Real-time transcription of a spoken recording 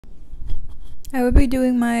I would be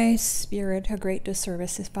doing my spirit a great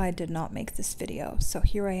disservice if I did not make this video. So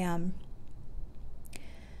here I am.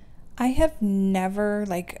 I have never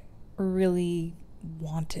really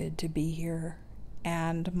wanted to be here,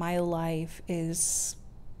 and my life is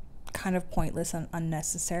kind of pointless and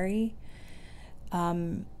unnecessary.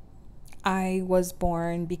 I was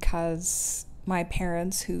born because my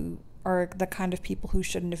parents, who are the kind of people who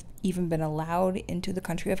shouldn't have even been allowed into the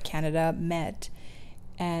country of Canada, met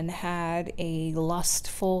and had a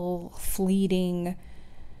lustful, fleeting,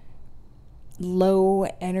 low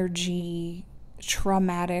energy,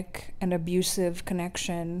 traumatic, and abusive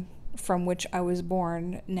connection from which I was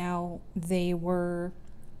born. Now, they were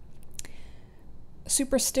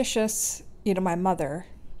superstitious, my mother,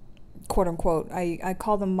 quote unquote. I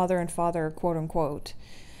call them mother and father, quote unquote.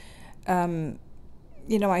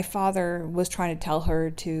 My father was trying to tell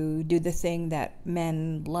her to do the thing that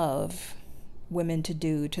men love women to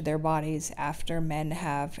do to their bodies after men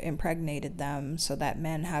have impregnated them, so that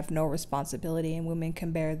men have no responsibility and women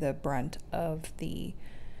can bear the brunt of the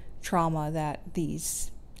trauma that these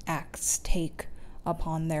acts take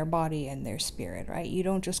upon their body and their spirit, right? You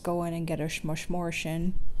don't just go in and get a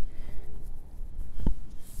shmushmortion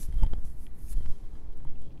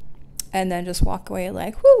and then just walk away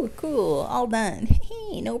like, whoo, cool, all done.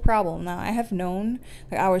 No problem. Now, I have known,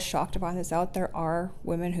 I was shocked to find this out, there are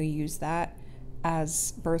women who use that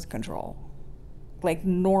as birth control. Like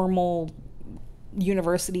normal,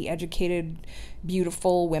 university educated,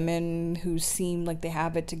 beautiful women who seem like they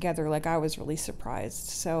have it together. Like, I was really surprised.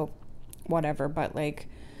 So, whatever. But my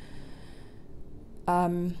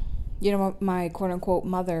quote unquote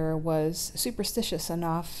mother was superstitious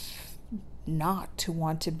enough not to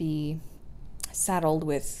want to be saddled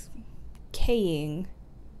with K-ing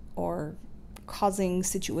or causing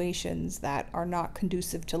situations that are not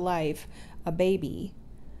conducive to life a baby.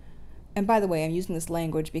 And by the way, I'm using this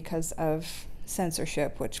language because of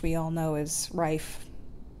censorship, which we all know is rife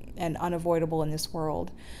and unavoidable in this world.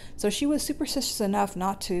 So she was superstitious enough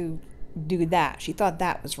not to do that. She thought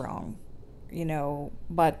that was wrong,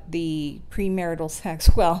 but the premarital sex,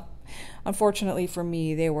 well, unfortunately for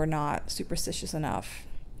me, they were not superstitious enough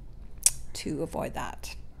to avoid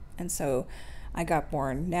that. And so I got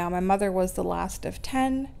born. Now, my mother was the last of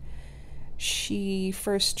 10. She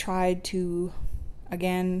first tried to,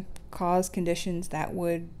 again, cause conditions that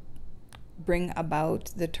would bring about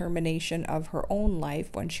the termination of her own life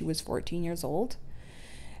when she was 14 years old,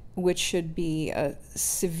 which should be a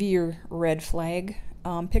severe red flag.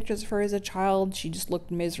 Pictures of her as a child, she just looked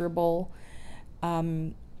miserable.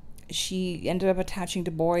 She ended up attaching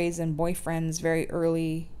to boys and boyfriends very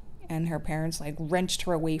early, and her parents wrenched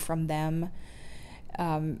her away from them.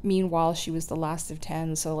 Meanwhile, she was the last of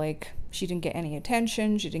 10, so she didn't get any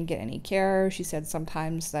attention, she didn't get any care. She said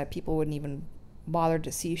sometimes that people wouldn't even bother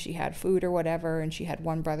to see if she had food or whatever, and she had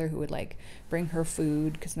one brother who would bring her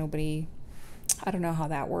food because nobody, I don't know how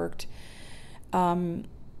that worked.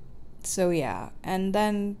 So yeah, and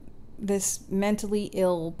then this mentally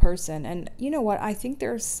ill person, and you know what, I think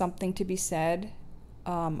there's something to be said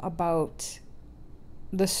about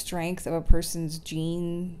the strength of a person's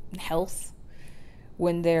gene health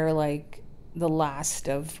when they're the last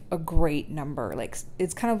of a great number.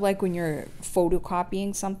 It's kind of like when you're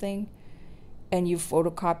photocopying something and you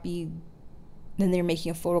photocopy, then they're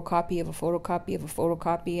making a photocopy of a photocopy of a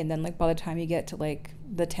photocopy, and then by the time you get to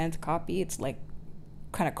the 10th copy, it's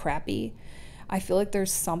kind of crappy. I feel like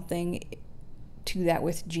there's something to that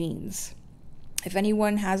with genes. If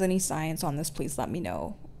anyone has any science on this, please let me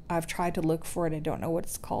know. I've tried to look for it. I don't know what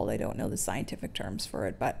it's called. I don't know the scientific terms for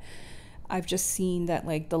it, but I've just seen that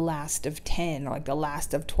the last of 10 or the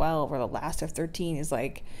last of 12 or the last of 13 is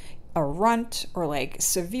a runt or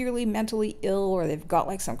severely mentally ill, or they've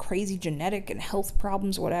got some crazy genetic and health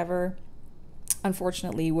problems, whatever.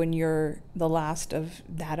 Unfortunately, when you're the last of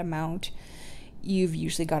that amount, you've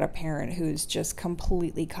usually got a parent who's just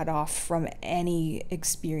completely cut off from any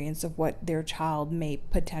experience of what their child may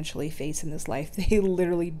potentially face in this life. They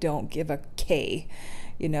literally don't give a K.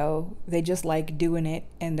 They just like doing it,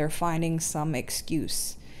 and they're finding some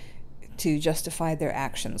excuse to justify their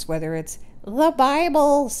actions, whether it's the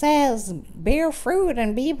Bible says bear fruit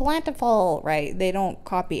and be plentiful, right? They don't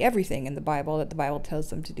copy everything in the Bible that the Bible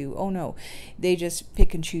tells them to do. Oh no, they just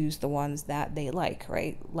pick and choose the ones that they like,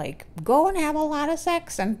 right? Go and have a lot of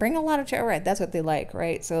sex and bring a lot of children, right? That's what they like,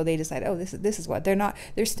 right? So they decide, oh, this is what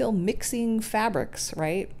they're still mixing fabrics,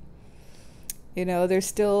 right? There's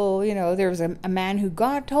still, there's a man who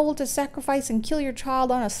God told to sacrifice and kill your child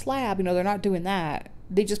on a slab. They're not doing that.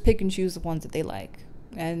 They just pick and choose the ones that they like.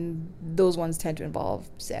 And those ones tend to involve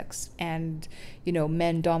sex and,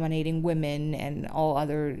 men dominating women and all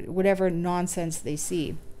other, whatever nonsense they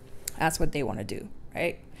see. That's what they want to do,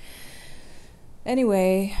 right?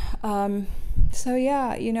 Anyway, so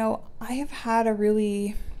yeah, I have had a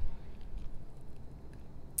really,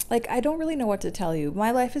 I don't really know what to tell you.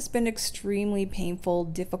 My life has been extremely painful,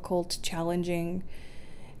 difficult, challenging,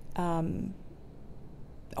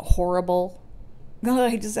 horrible.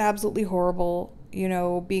 Just absolutely horrible.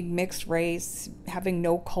 Being mixed race, having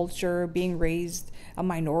no culture, being raised a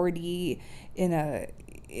minority in a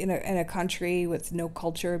country with no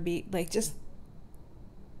culture, and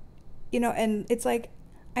it's I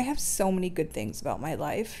have so many good things about my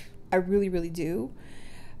life. I really, really do.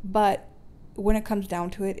 But when it comes down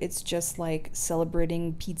to it, it's just like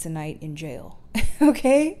celebrating pizza night in jail.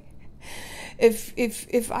 Okay?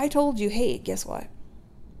 If I told you, hey, guess what?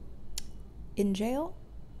 In jail,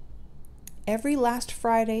 every last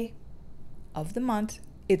Friday of the month,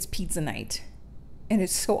 it's pizza night. And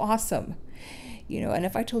it's so awesome. And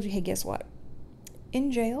if I told you, hey, guess what?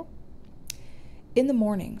 In jail, in the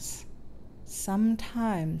mornings,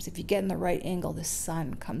 sometimes if you get in the right angle, the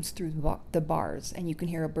sun comes through the bars and you can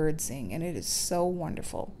hear a bird sing, and it is so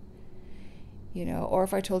wonderful. Or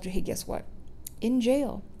if I told you, hey, guess what? In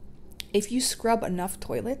jail, if you scrub enough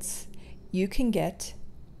toilets, you can get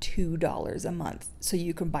 $2 a month, so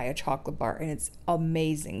you can buy a chocolate bar, and it's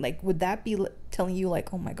amazing. Would that be telling you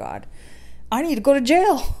oh my God, I need to go to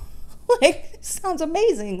jail? Sounds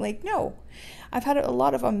amazing. No, I've had a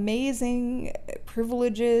lot of amazing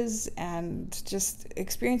privileges and just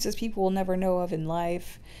experiences people will never know of in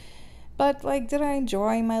life. But did I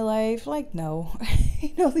enjoy my life? No.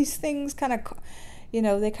 These things kind of,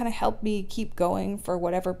 they kind of help me keep going for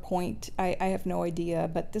whatever point. I have no idea.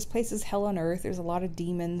 But this place is hell on earth. There's a lot of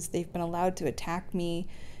demons. They've been allowed to attack me,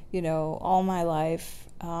 all my life.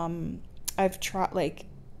 I've tried,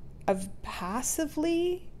 I've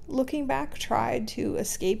passively, looking back, tried to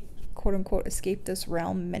escape, quote unquote, escape this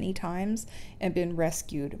realm many times and been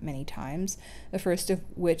rescued many times. The first of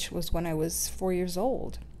which was when I was 4 years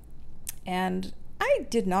old. And I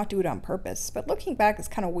did not do it on purpose, but looking back, it's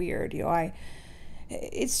kind of weird. It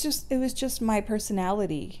was just my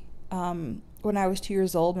personality. When I was 2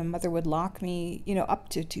 years old, my mother would lock me, up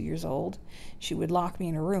to 2 years old, she would lock me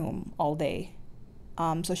in a room all day,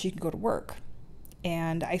 so she could go to work.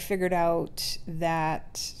 And I figured out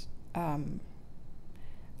that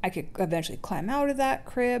I could eventually climb out of that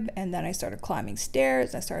crib, and then I started climbing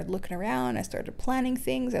stairs. I started looking around. I started planning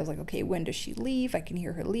things. I was like, okay, when does she leave? I can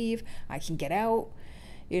hear her leave. I can get out,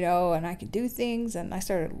 and I can do things. And I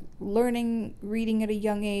started learning, reading at a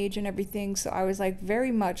young age and everything. So I was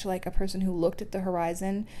very much like a person who looked at the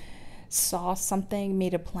horizon, saw something,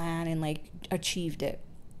 made a plan, and achieved it.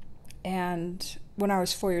 And when I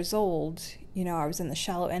was 4 years old, I was in the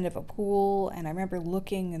shallow end of a pool, and I remember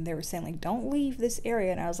looking, and they were saying don't leave this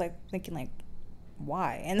area. And I was thinking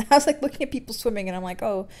why? And I was looking at people swimming, and I'm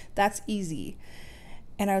oh, that's easy.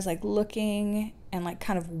 And I was looking and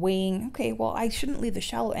kind of weighing, okay, well, I shouldn't leave the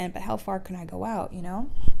shallow end, but how far can I go out,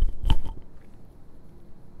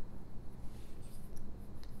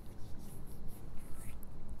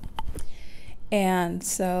 And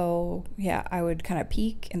so, yeah, I would kind of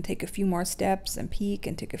peek and take a few more steps and peek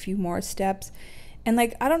and take a few more steps. And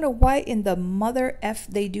I don't know why in the mother F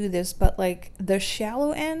they do this, but the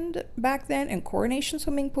shallow end back then in Coronation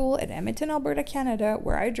Swimming Pool at Edmonton, Alberta, Canada,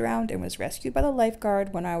 where I drowned and was rescued by the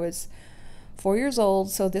lifeguard when I was 4 years old.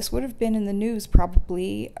 So this would have been in the news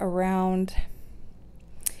probably around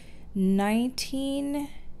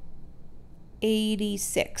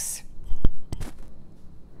 1986.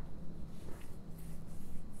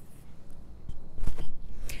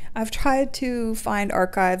 I've tried to find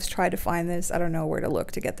archives, tried to find this. I don't know where to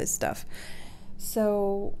look to get this stuff.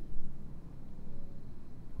 So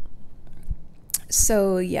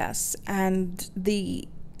yes, and the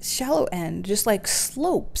shallow end just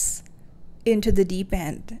slopes into the deep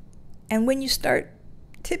end. And when you start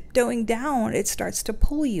tiptoeing down, it starts to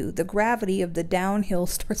pull you. The gravity of the downhill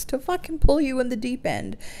starts to fucking pull you in the deep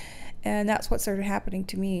end. And that's what started happening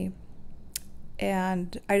to me.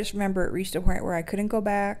 And I just remember it reached a point where I couldn't go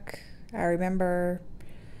back. I remember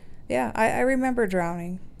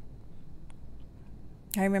drowning.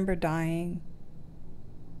 I remember dying.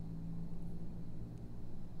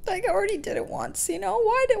 I already did it once,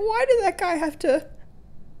 Why did that guy have to...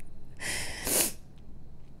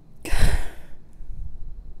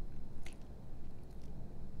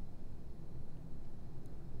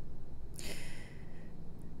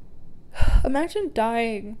 Imagine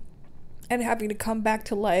dying and having to come back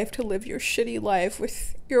to life to live your shitty life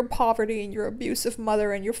with your poverty and your abusive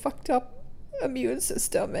mother and your fucked up immune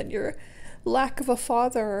system and your lack of a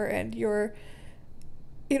father and your,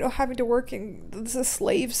 you know, having to work in the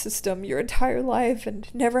slave system your entire life and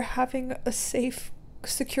never having a safe,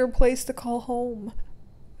 secure place to call home.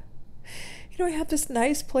 You know, I have this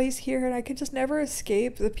nice place here and I can just never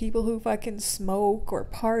escape the people who fucking smoke or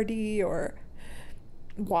party or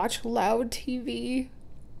watch loud TV.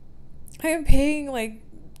 I'm paying like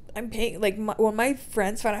when my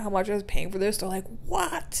friends found out how much I was paying for this, they're like,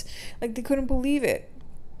 what? Like, they couldn't believe it,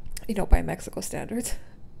 you know, by Mexico standards.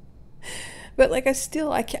 But like, I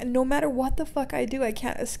can't, no matter what the fuck I do, I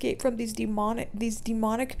can't escape from these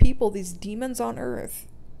demonic people, these demons on earth.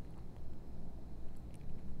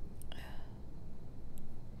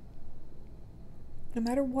 No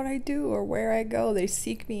matter what I do or where I go, they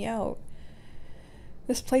seek me out.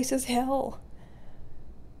 This place is hell.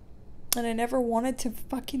 And I never wanted to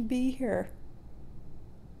fucking be here.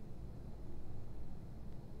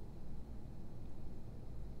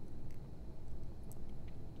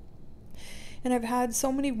 And I've had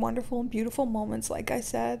so many wonderful and beautiful moments, like I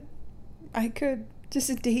said. I could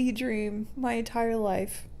just daydream my entire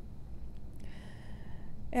life.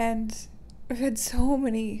 And I've had so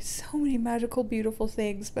many magical, beautiful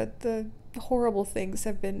things, but the horrible things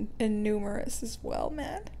have been innumerous as well,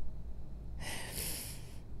 man.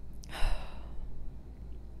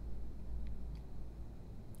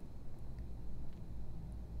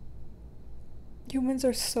 Humans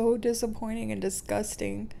are so disappointing and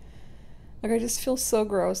disgusting. Like, I just feel so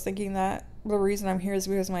gross thinking that the reason I'm here is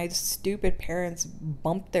because my stupid parents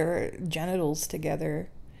bumped their genitals together.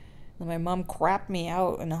 And my mom crapped me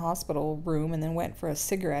out in a hospital room and then went for a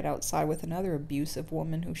cigarette outside with another abusive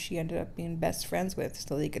woman who she ended up being best friends with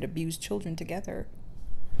so they could abuse children together.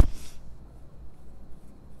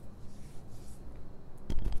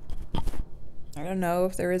 I don't know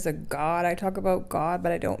if there is a God. I talk about God,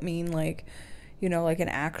 but I don't mean like, you know, like an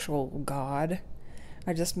actual God.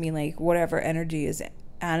 I just mean like whatever energy is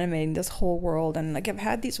animating this whole world. And like, I've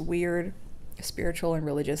had these weird spiritual and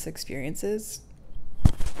religious experiences.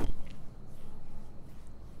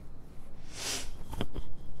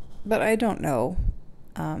 But I don't know.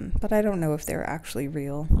 But I don't know if they're actually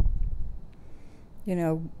real. You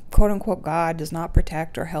know, quote unquote God does not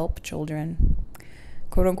protect or help children.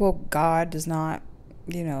 Quote unquote God does not,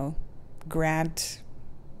 you know, grant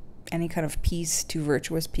any kind of peace to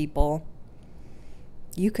virtuous people.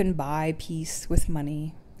 You can buy peace with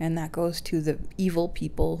money, and that goes to the evil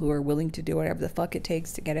people who are willing to do whatever the fuck it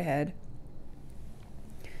takes to get ahead.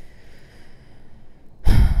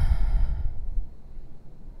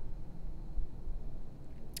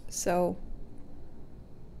 So,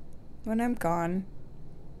 when I'm gone,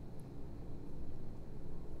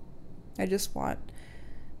 I just want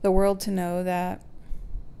the world to know that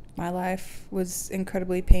my life was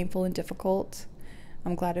incredibly painful and difficult.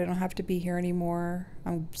 I'm glad I don't have to be here anymore.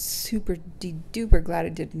 I'm super duper glad I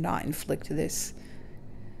did not inflict this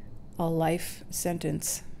a life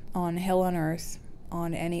sentence on hell on earth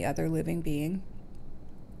on any other living being.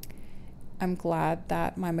 I'm glad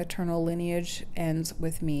that my maternal lineage ends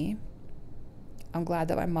with me. I'm glad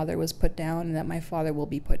that my mother was put down and that my father will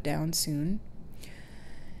be put down soon.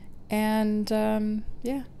 And,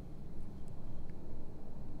 yeah.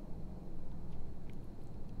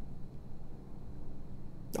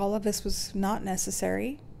 All of this was not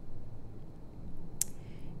necessary.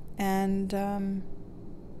 And,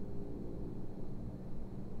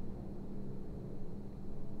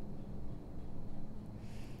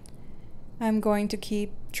 I'm going to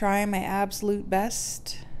keep trying my absolute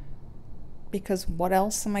best, because what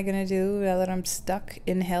else am I going to do now that I'm stuck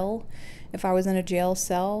in hell? If I was in a jail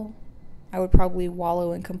cell, I would probably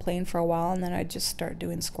wallow and complain for a while, and then I'd just start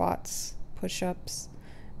doing squats, push-ups,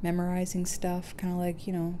 memorizing stuff, kind of like,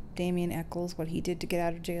 you know, Damien Eccles, what he did to get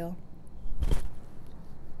out of jail.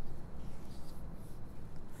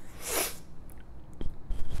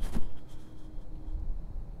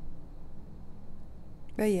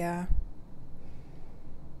 But yeah.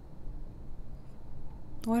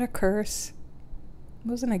 What a curse. It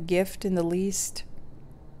wasn't a gift in the least.